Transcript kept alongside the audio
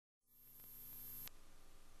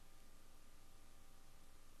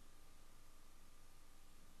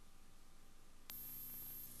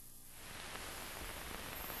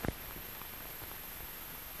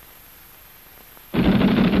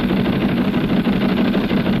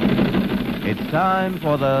time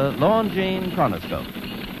for the Longines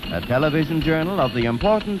Chronoscope, a television journal of the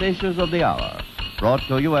important issues of the hour, brought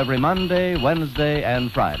to you every Monday, Wednesday,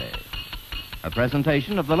 and Friday. A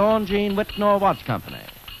presentation of the Longines Wittnauer Watch Company,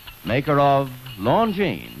 maker of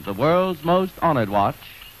Longines, the world's most honored watch,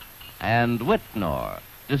 and Wittnauer,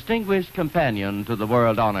 distinguished companion to the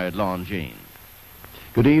world-honored Longines.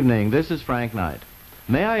 Good evening. This is Frank Knight.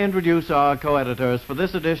 May I introduce our co-editors for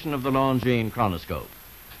this edition of the Longines Chronoscope?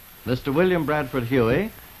 Mr. William Bradford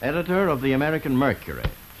Huie, editor of the American Mercury,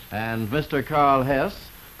 and Mr. Karl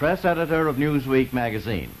Hess, press editor of Newsweek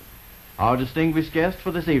magazine. Our distinguished guest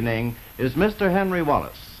for this evening is Mr. Henry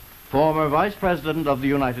Wallace, former Vice President of the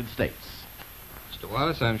United States. Mr.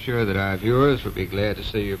 Wallace, I'm sure that our viewers will be glad to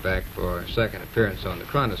see you back for a second appearance on the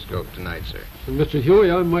Chronoscope tonight, sir. And Mr.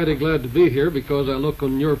 Huie, I'm mighty glad to be here because I look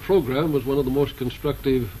on your program as one of the most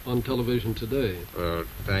constructive on television today. Well,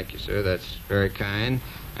 thank you, sir. That's very kind.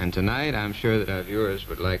 And tonight, I'm sure that our viewers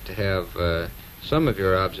would like to have some of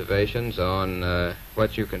your observations on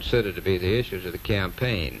what you consider to be the issues of the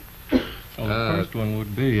campaign. Well, the first one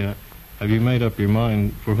would be, have you made up your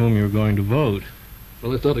mind for whom you're going to vote?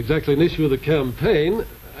 Well, it's not exactly an issue of the campaign,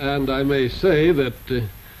 and I may say that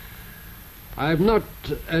I've not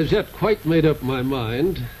as yet quite made up my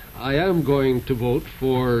mind. I am going to vote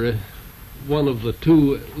for one of the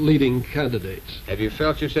two leading candidates. Have you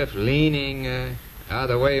felt yourself leaning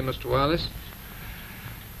either way, Mr. Wallace?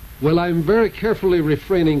 Well, I'm very carefully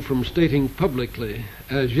refraining from stating publicly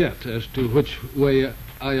as yet as to which way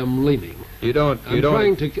I am leaning.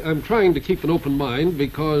 I'm trying to keep an open mind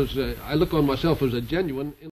because I look on myself as a genuine